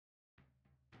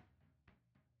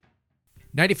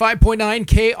95.9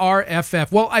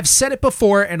 KRFF. Well, I've said it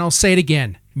before and I'll say it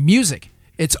again. Music.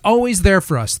 It's always there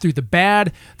for us through the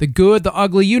bad, the good, the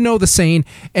ugly, you know the saying.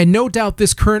 And no doubt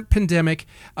this current pandemic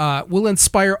will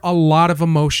inspire a lot of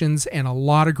emotions and a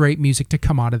lot of great music to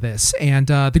come out of this. And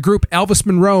the group Elvis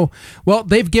Monroe, well,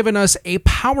 they've given us a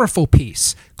powerful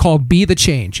piece called Be the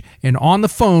Change. And on the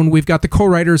phone, we've got the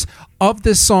co-writers of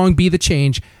this song, Be the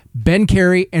Change, Ben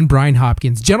Carey and Brian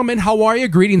Hopkins. Gentlemen, how are you?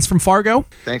 Greetings from Fargo.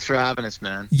 Thanks for having us,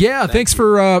 man. Yeah, thanks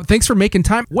for making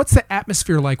time. What's the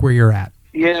atmosphere like where you're at?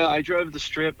 Yeah, I drove the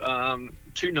Strip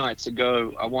 2 nights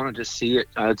ago. I wanted to see it.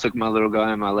 I took my little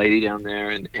guy and my lady down there,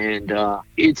 and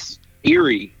it's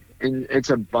eerie, and it's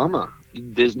a bummer.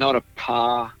 There's not a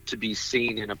car to be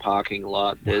seen in a parking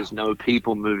lot. There's no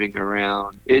people moving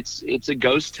around. It's a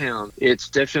ghost town. It's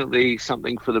definitely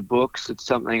something for the books. It's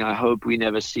something I hope we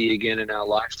never see again in our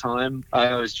lifetime.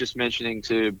 I was just mentioning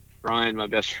to Brian, my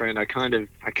best friend, I kind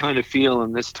of feel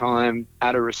in this time,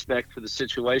 out of respect for the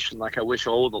situation, like I wish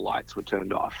all the lights were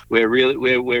turned off. We're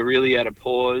really at a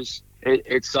pause.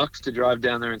 It sucks to drive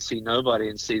down there and see nobody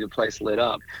and see the place lit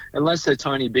up, unless they're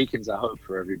tiny beacons. I hope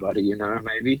for everybody,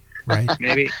 maybe. Right.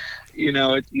 Maybe.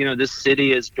 This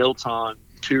city is built on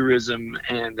tourism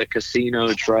and the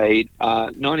casino trade.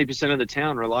 90% of the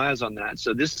town relies on that.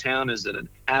 So this town is at an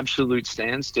absolute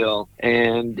standstill,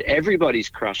 and everybody's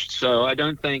crushed. So I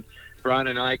don't think Brian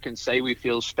and I can say we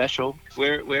feel special.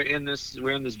 We're in this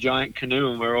giant canoe,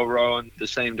 and we're all rowing the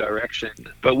same direction.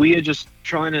 But we are just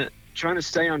trying to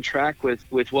stay on track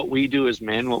with what we do as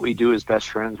men, what we do as best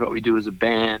friends, what we do as a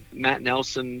band. Matt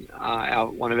Nelson,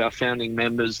 one of our founding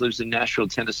members, lives in Nashville,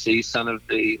 Tennessee, son of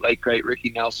the late, great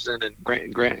Ricky Nelson and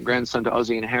grandson to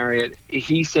Ozzie and Harriet.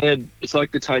 He said, it's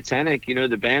like the Titanic,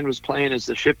 the band was playing as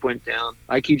the ship went down.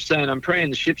 I keep saying, I'm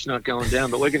praying the ship's not going down,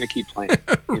 but we're going to keep playing.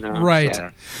 Right.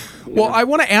 So, well, I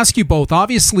want to ask you both,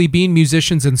 obviously being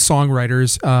musicians and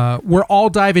songwriters, we're all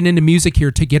diving into music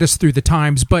here to get us through the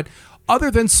times, but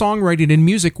other than songwriting and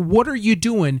music, what are you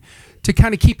doing to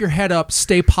kind of keep your head up,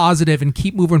 stay positive, and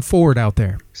keep moving forward out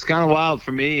there? It's kind of wild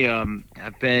for me.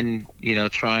 I've been,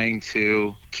 trying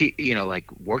to keep,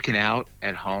 working out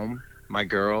at home. My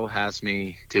girl has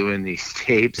me doing these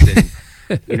tapes and,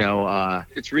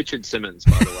 it's Richard Simmons,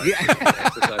 by the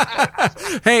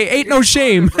way. Hey, ain't no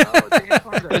shame.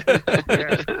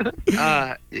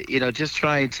 Just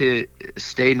trying to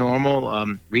stay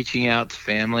normal, reaching out to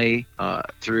family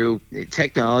through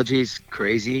technology's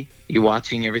crazy. You're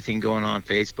watching everything going on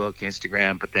Facebook,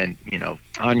 Instagram, but then,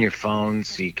 on your phone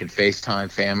so you can FaceTime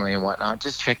family and whatnot,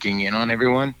 just checking in on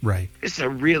everyone. Right. It's a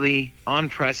really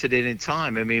unprecedented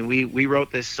time. I mean, we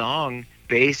wrote this song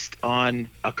based on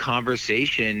a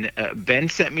conversation. Ben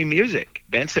sent me music.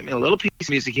 Ben sent me a little piece of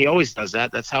music. He always does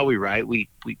that. That's how we write. We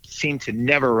seem to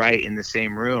never write in the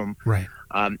same room. Right.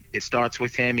 It starts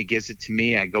with him. He gives it to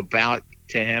me. I go back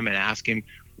to him and ask him,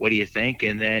 what do you think?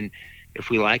 And then if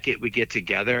we like it, we get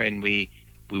together and we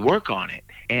work on it.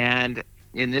 And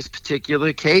in this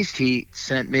particular case, he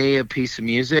sent me a piece of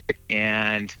music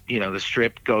and, the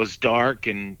Strip goes dark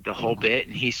and the whole bit.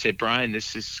 And he said, Brian,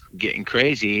 this is getting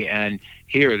crazy. And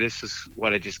here, this is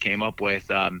what I just came up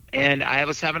with. And I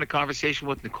was having a conversation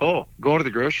with Nicole, going to the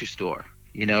grocery store,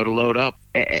 to load up,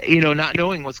 not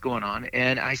knowing what's going on.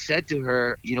 And I said to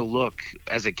her, look,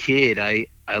 as a kid, I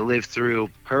lived through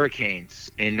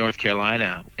hurricanes in North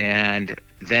Carolina. And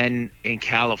then in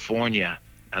California,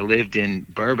 I lived in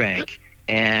Burbank.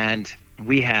 And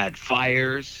we had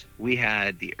fires, we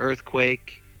had the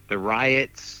earthquake, the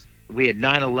riots, we had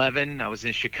 9/11. I was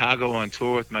in Chicago on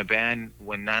tour with my band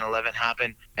when 9/11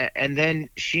 happened. And then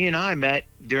she and I met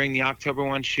during the October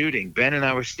 1 shooting. Ben and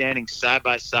I were standing side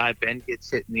by side. Ben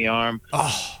gets hit in the arm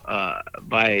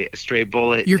by a stray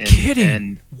bullet. You're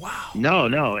kidding. Wow.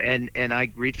 No. And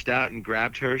I reached out and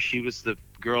grabbed her. She was the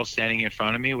girl standing in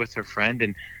front of me with her friend,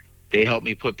 and they helped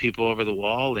me put people over the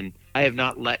wall, and I have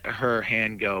not let her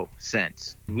hand go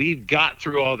since. We've got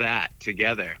through all that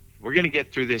together. We're going to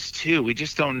get through this too. We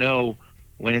just don't know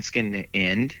when it's going to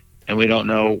end, and we don't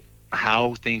know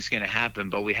how things are going to happen,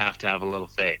 but we have to have a little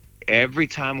faith. Every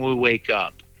time we wake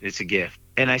up, it's a gift.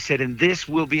 And I said, and this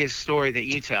will be a story that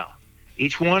you tell,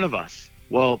 each one of us.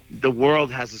 Well, the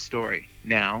world has a story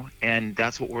now, and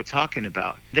that's what we're talking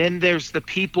about. Then there's the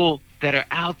people that are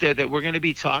out there that we're going to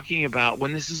be talking about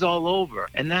when this is all over.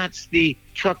 And that's the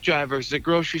truck drivers, the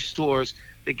grocery stores,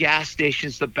 the gas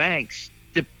stations, the banks,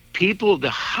 the people, the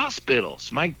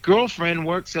hospitals. My girlfriend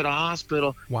works at a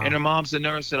hospital, and her mom's a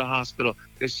nurse at a hospital.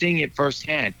 They're seeing it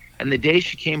firsthand. And the day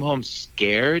she came home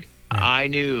scared, I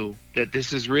knew that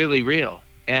this is really real.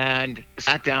 and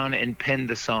sat down and penned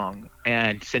the song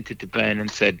and sent it to Ben and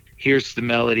said, here's the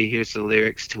melody, here's the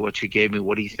lyrics to what you gave me.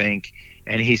 What do you think?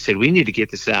 And he said, we need to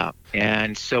get this out.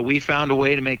 And so we found a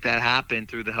way to make that happen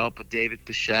through the help of David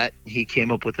Pichette. He came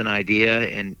up with an idea,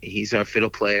 and he's our fiddle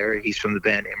player. He's from the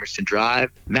band Emerson Drive.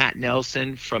 Matt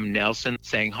Nelson from Nelson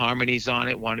sang harmonies on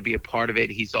it, wanted to be a part of it.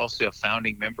 He's also a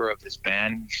founding member of this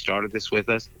band. He started this with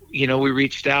us. You know, we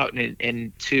reached out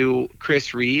and to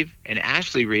Chris Reeve and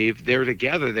Ashley Reeve. They're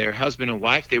together. They're husband and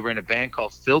wife. They were in a band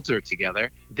called Filter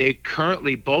together. They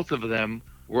currently, both of them,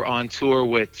 were on tour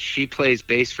with, she plays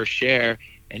bass for Cher,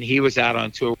 and he was out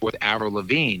on tour with Avril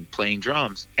Lavigne playing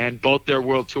drums. And both their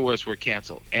world tours were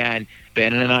canceled. And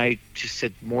Ben and I just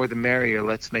said, more the merrier,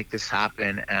 let's make this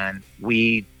happen. And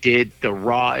we did the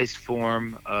rawest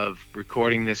form of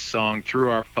recording this song through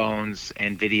our phones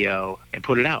and video and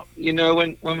put it out. You know,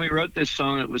 when we wrote this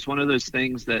song, it was one of those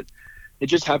things that it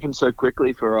just happened so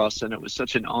quickly for us, and it was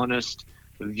such an honest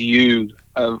view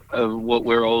of what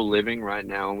we're all living right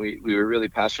now. We were really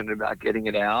passionate about getting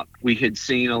it out. We had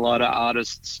seen a lot of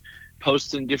artists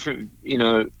posting different, you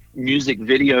know, music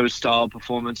video style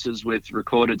performances with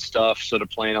recorded stuff sort of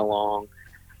playing along,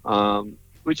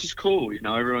 which is cool. You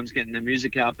know, everyone's getting their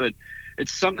music out, but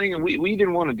it's something, and we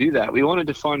didn't want to do that. We wanted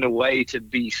to find a way to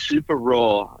be super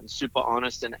raw and super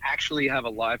honest and actually have a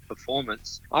live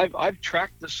performance. I've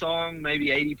tracked the song, maybe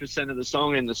 80% of the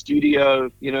song in the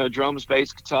studio, you know, drums,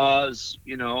 bass, guitars,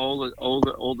 you know,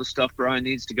 all the stuff Brian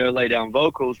needs to go lay down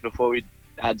vocals before we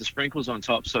add the sprinkles on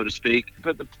top, so to speak.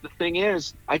 But the thing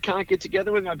is, I can't get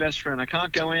together with my best friend. I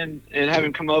can't go in and have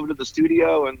him come over to the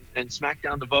studio and smack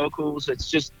down the vocals.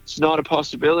 It's not a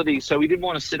possibility. So we didn't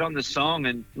want to sit on this song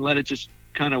and let it just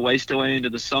kind of waste away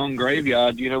into the song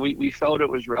graveyard. You know, we felt it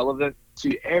was relevant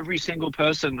to every single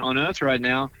person on earth right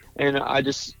now. And I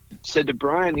just said to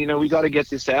Brian, you know, we got to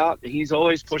get this out. He's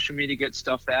always pushing me to get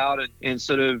stuff out and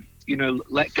sort of, you know,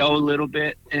 let go a little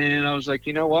bit. And I was like,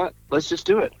 you know what, let's just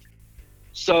do it.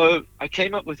 So I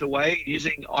came up with a way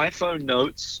using iPhone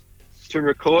notes to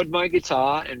record my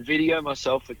guitar and video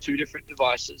myself with two different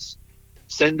devices,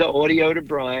 send the audio to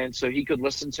Brian so he could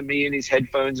listen to me in his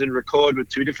headphones and record with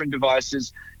two different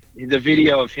devices the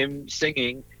video of him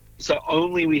singing. So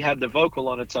only we had the vocal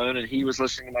on its own and he was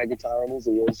listening to my guitar in his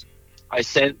ears. I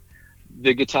sent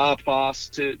the guitar pass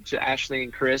to Ashley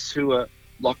and Chris, who are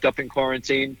locked up in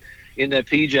quarantine in their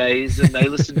PJs, and they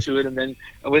listened to it, and then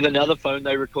with another phone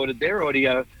they recorded their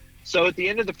audio. So at the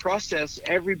end of the process,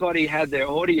 everybody had their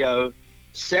audio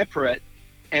separate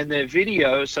and their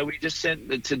video, so we just sent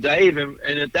it to Dave, and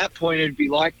at that point it'd be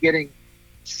like getting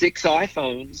 6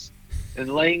 iPhones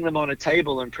and laying them on a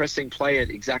table and pressing play at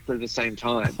exactly the same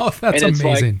time. Oh, that's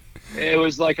amazing. It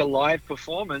was like a live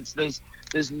performance. There's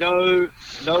no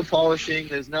polishing,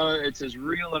 it's as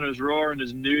real and as raw and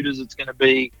as nude as it's going to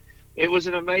be. It was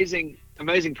an amazing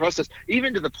process,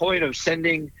 even to the point of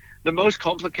sending. The most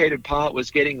complicated part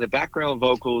was getting the background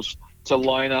vocals to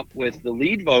line up with the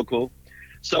lead vocal.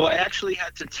 So I actually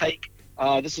had to take,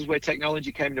 this is where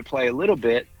technology came to play a little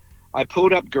bit. I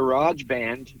pulled up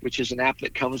GarageBand, which is an app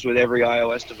that comes with every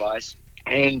iOS device,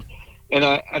 and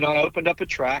I opened up a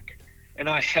track, and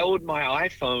I held my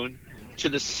iPhone to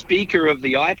the speaker of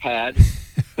the iPad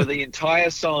for the entire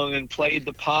song and played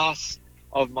the pass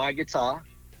of my guitar.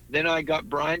 Then I got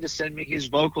Brian to send me his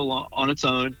vocal on its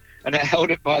own, and I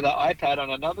held it by the iPad on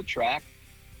another track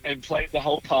and played the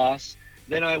whole pass.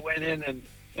 Then I went in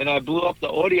and I blew up the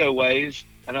audio waves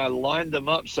and I lined them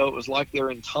up so it was like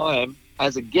they're in time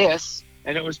as a guess,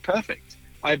 and it was perfect.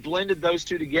 I blended those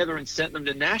two together and sent them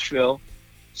to Nashville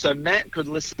so Matt could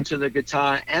listen to the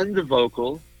guitar and the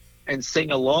vocal and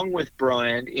sing along with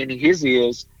Brian in his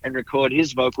ears and record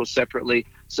his vocals separately.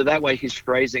 So that way his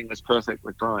phrasing was perfect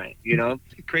with Brian, you know?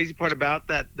 The crazy part about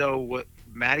that, though, what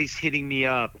Maddie's hitting me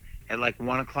up at like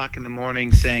 1 o'clock in the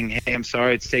morning saying, hey, I'm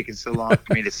sorry it's taken so long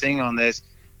for me to sing on this,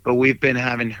 but we've been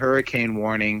having hurricane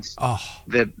warnings. Oh.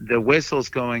 The whistle's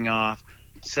going off.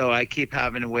 So I keep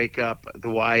having to wake up the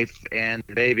wife and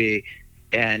the baby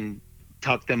and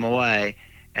tuck them away.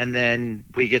 And then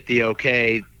we get the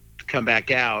okay to come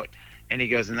back out. And he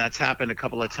goes, and that's happened a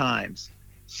couple of times.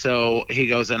 So he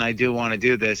goes, and I do want to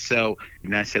do this. So,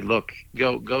 and I said, look,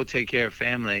 go take care of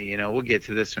family. You know, we'll get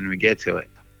to this when we get to it.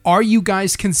 Are you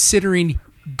guys considering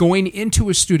going into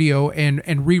a studio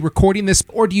and re-recording this,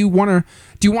 or do you want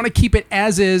to keep it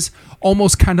as is,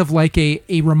 almost kind of like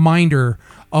a reminder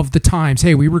of the times?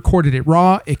 Hey, we recorded it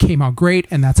raw, it came out great,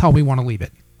 and that's how we want to leave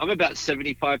it. I'm about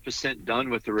 75% done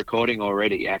with the recording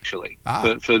already, actually,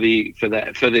 Ah. for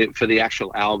the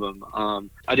actual album.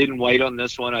 I didn't wait on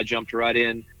this one. I jumped right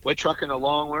in. We're trucking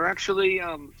along. We're actually,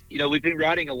 we've been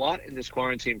writing a lot in this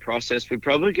quarantine process. We're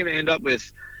probably going to end up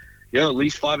with, at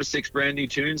least 5 or 6 brand new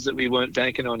tunes that we weren't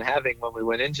banking on having when we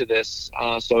went into this.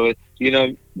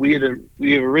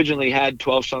 We originally had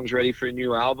 12 songs ready for a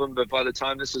new album, but by the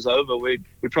time this is over, we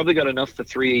probably got enough for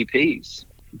 3 EPs.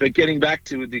 But getting back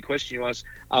to the question you asked,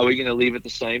 are we going to leave it the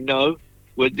same? No.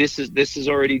 This is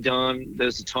already done.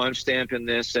 There's a timestamp in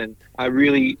this, and I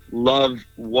really love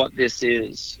what this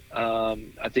is. I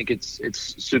think it's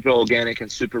super organic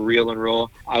and super real and raw.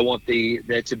 I want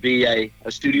there to be a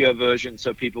studio version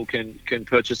so people can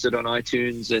purchase it on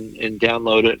iTunes and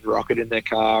download it and rock it in their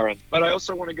car. But I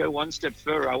also want to go one step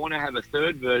further. I want to have a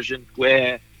third version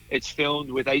where it's filmed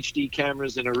with HD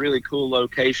cameras in a really cool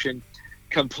location,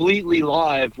 completely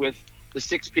live with the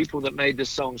 6 people that made this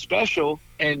song special,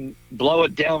 and blow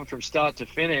it down from start to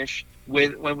finish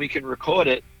when we can record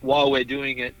it while we're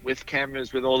doing it with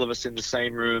cameras with all of us in the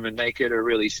same room, and make it a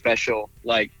really special,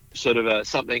 like sort of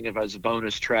something as a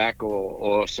bonus track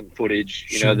or some footage,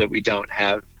 Sure. that we don't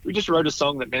have. We just wrote a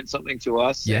song that meant something to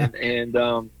us. Yeah. And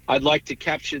I'd like to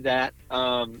capture that,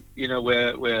 where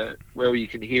you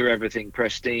can hear everything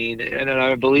pristine. And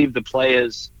I believe the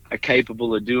players are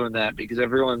capable of doing that, because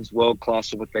everyone's world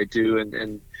class at what they do,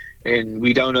 and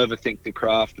we don't overthink the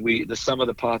craft. The sum of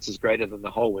the parts is greater than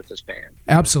the whole with this band.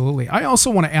 Absolutely. I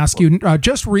also want to ask you,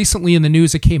 just recently in the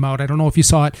news it came out, I don't know if you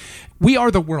saw it, We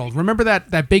Are the World. Remember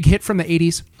that big hit from the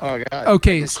 80s? Oh, God.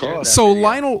 Okay, Of course. so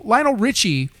Lionel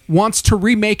Richie wants to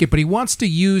remake it, but he wants to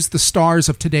use the stars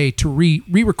of today to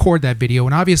re-record that video.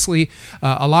 And obviously,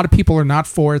 a lot of people are not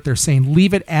for it. They're saying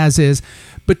leave it as is.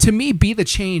 But to me, Be the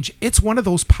Change, it's one of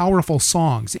those powerful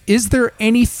songs. Is there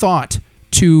any thought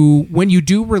to, when you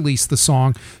do release the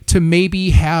song, to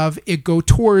maybe have it go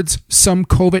towards some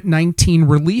COVID-19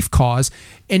 relief cause?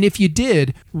 And if you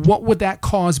did, what would that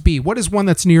cause be? What is one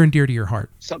that's near and dear to your heart?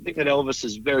 Something that Elvis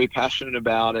is very passionate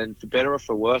about, and for better or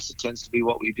for worse, it tends to be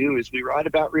what we do, is we write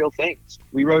about real things.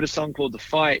 We wrote a song called The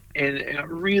Fight, and I'm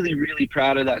really, really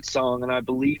proud of that song, and I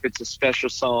believe it's a special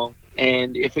song.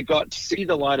 And if it got to see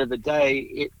the light of the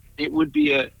day, it would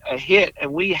be a hit.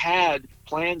 And we had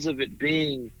plans of it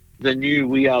being the new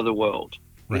We Are the World.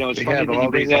 Right. It's We funny have that all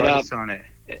you bring these that up. artists on it.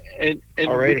 And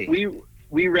Already.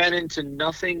 we ran into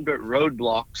nothing but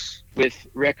roadblocks with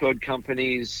record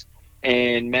companies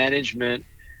and management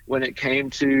when it came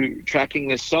to tracking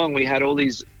this song. We had all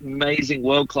these amazing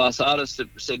world-class artists that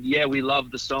said, yeah, we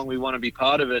love the song, we want to be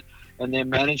part of it. And their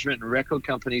management and record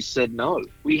companies said no.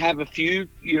 We have a few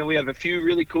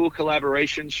really cool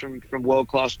collaborations from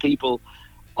world-class people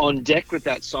on deck with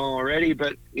that song already,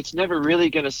 but it's never really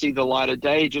going to see the light of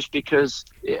day, just because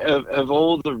of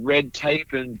all the red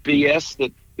tape and BS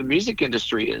that the music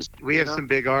industry is. We have some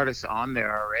big artists on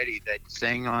there already that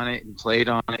sang on it and played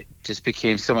on it. Just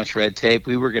became so much red tape.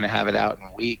 We were going to have it out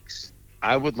in weeks.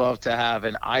 I would love to have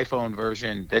an iPhone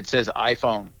version that says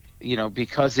iPhone,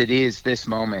 because it is this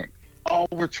moment. All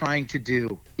we're trying to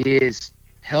do is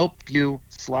help you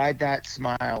slide that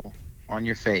smile on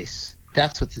your face.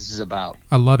 That's what this is about.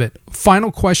 I love it.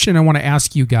 Final question I want to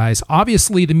ask you guys.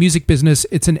 Obviously, the music business,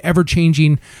 it's an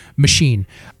ever-changing machine.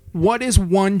 What is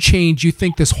one change you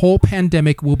think this whole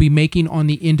pandemic will be making on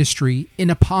the industry in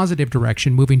a positive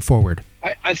direction moving forward?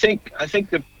 I think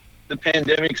the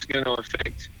pandemic's going to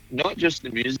affect not just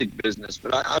the music business,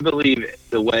 but I believe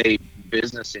the way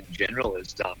business in general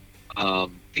is done. I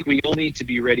think we all need to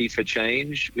be ready for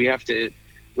change.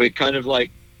 We're kind of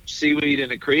like seaweed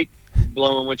in a creek,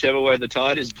 blowing whichever way the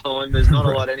tide is blowing. There's not a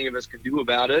lot any of us can do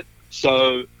about it.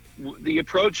 So the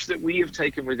approach that we have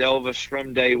taken with Elvis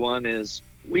from day one is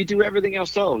we do everything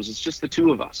ourselves. It's just the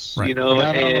two of us, Right. We're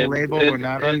not on a label. We're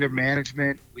not under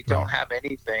management. We don't Right. have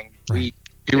anything. Right. We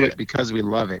do it because we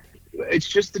love it. It's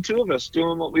just the two of us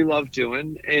doing what we love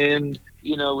doing. And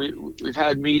we've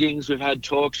had meetings, we've had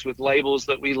talks with labels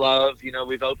that we love.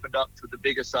 We've opened up to the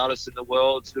biggest artists in the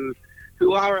world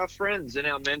who are our friends and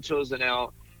our mentors and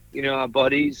our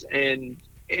buddies. And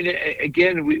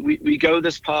again, we go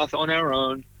this path on our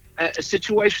own. A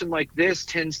situation like this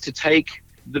tends to take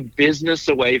the business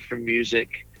away from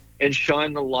music and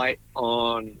shine the light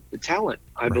on the talent,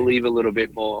 I believe, a little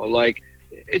bit more. Like,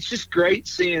 it's just great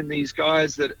seeing these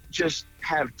guys that just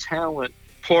have talent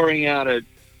pouring out of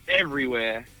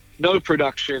everywhere, no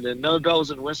production and no bells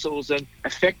and whistles, and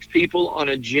affect people on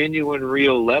a genuine,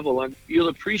 real level. And you'll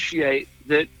appreciate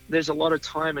that there's a lot of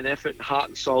time and effort and heart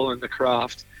and soul in the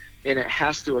craft, and it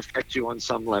has to affect you on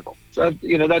some level. So,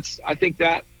 I think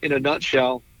that in a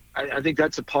nutshell I think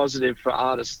that's a positive for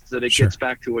artists, that it Sure. gets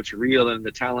back to what's real and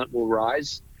the talent will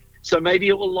rise. So maybe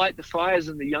it will light the fires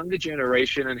in the younger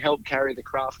generation and help carry the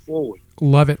craft forward.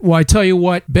 Love it. Well, I tell you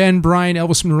what, Ben, Brian,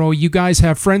 Elvis Monroe, you guys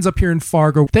have friends up here in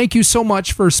Fargo. Thank you so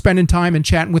much for spending time and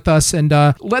chatting with us. And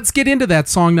let's get into that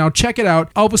song now. Check it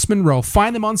out, Elvis Monroe.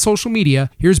 Find them on social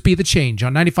media. Here's Be the Change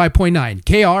on 95.9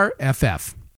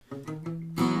 KRFF.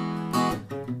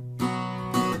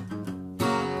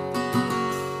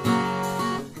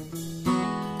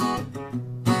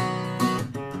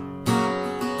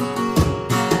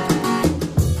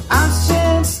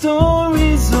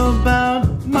 Stories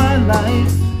about my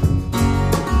life.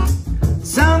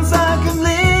 Sounds like I've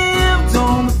lived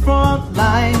on the front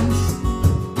lines.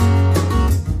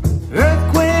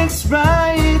 Earthquakes,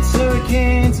 riots,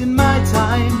 hurricanes in my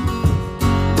time.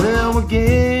 Well, we'll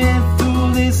get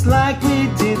through this like we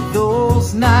did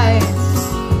those nights.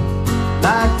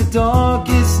 Like the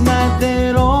darkest night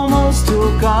that almost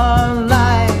took our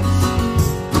lives.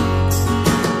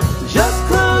 Just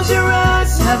close your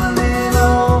eyes, have a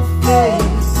little faith.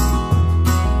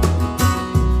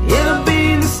 It'll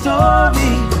be the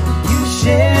story you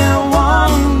share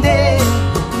one day.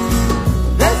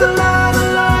 There's a lot of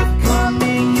life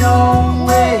coming your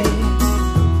way.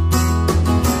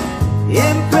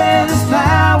 In prayer there's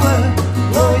power,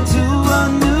 glory to a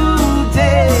new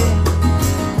day.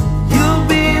 You'll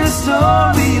be the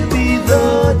story, you'll be the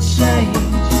change.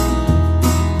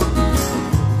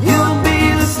 You'll be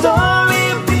the story,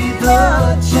 you'll be the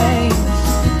change.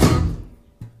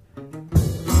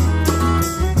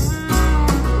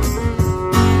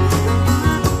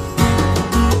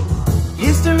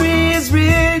 History is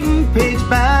written page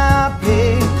by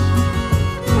page.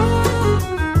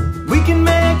 We can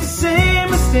make the same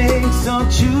mistakes or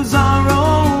choose our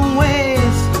own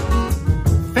ways.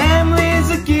 Family's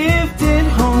a gift, at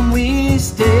home we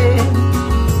stay.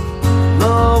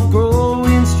 Love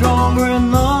growing stronger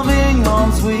and loving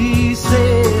arms we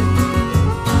save.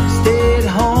 Stay at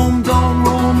home, don't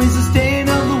roam is the state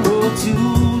of the world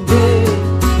today.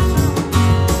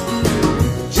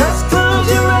 Just close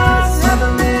your eyes, have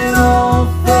a little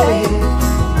faith.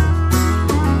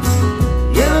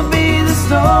 It'll be the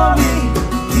story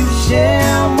you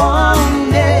share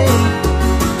one day.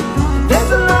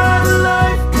 There's a lot of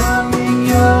life coming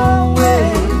your way.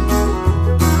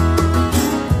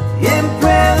 In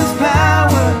prayer there's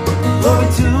power, glory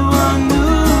to a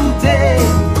new day.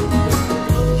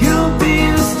 You'll be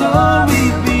the story,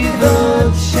 be the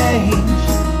change.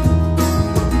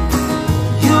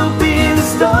 You'll be the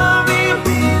story,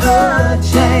 be the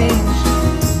change.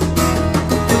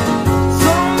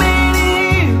 So many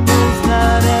heroes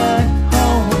not at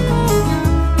home.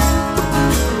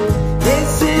 They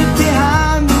sit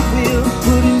behind the wheel,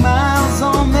 putting miles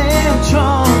on their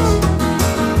trunks.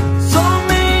 So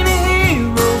many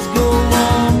heroes go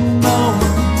unknown.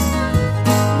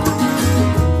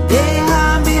 They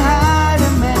hide behind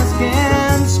a mask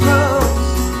and scrubs.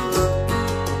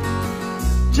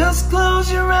 Just close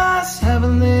your eyes, have a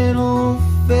little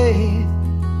faith.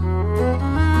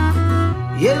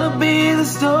 It'll be the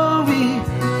story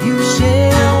you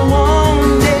share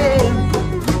one day.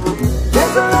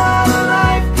 There's a lot of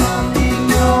life coming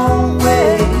your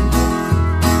way.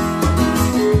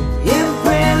 In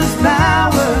prayer there's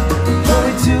power,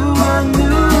 glory to a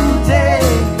new day.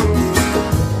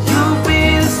 You'll be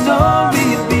the story,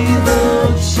 you'll be the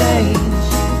change.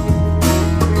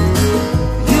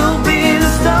 You'll be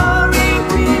the story,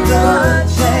 be the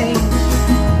change.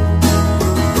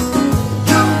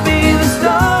 You'll be the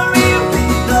story, you'll be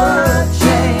the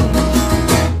change.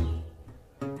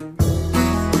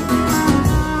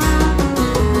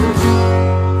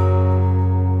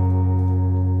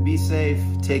 Be safe,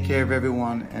 take care of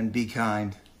everyone, and be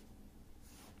kind.